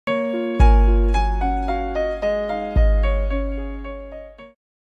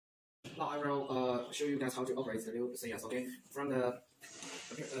show you guys how to operate the new CS. Okay, from the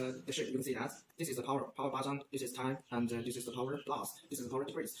shape you can see that this is the power button, this is time, and this is the power plus, this is the power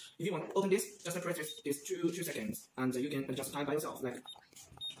decrease. If you want to open this, just press this 2 seconds, and you can adjust time by yourself. Like,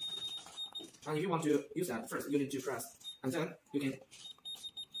 and if you want to use that, first you need to press, and then you can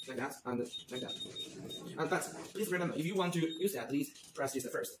like that and like that. And but please remember, if you want to use that, please press this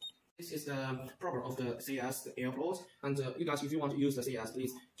first. This is the problem of the CS, the air port. And you guys, if you want to use the CS,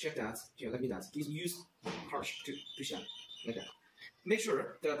 please check that. Here, let me that. Please use harsh to push that, like that. Make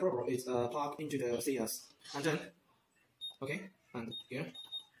sure the probe is plugged into the CS, and then, okay, and here.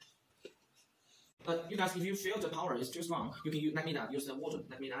 But you guys, if you feel the power is too strong, you can use, let me that, use the water,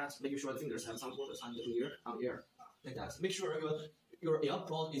 let me that, make sure the fingers have some water and clear on air, like that. Make sure your air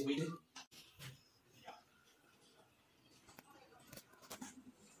plug is weighted.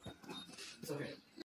 It's okay.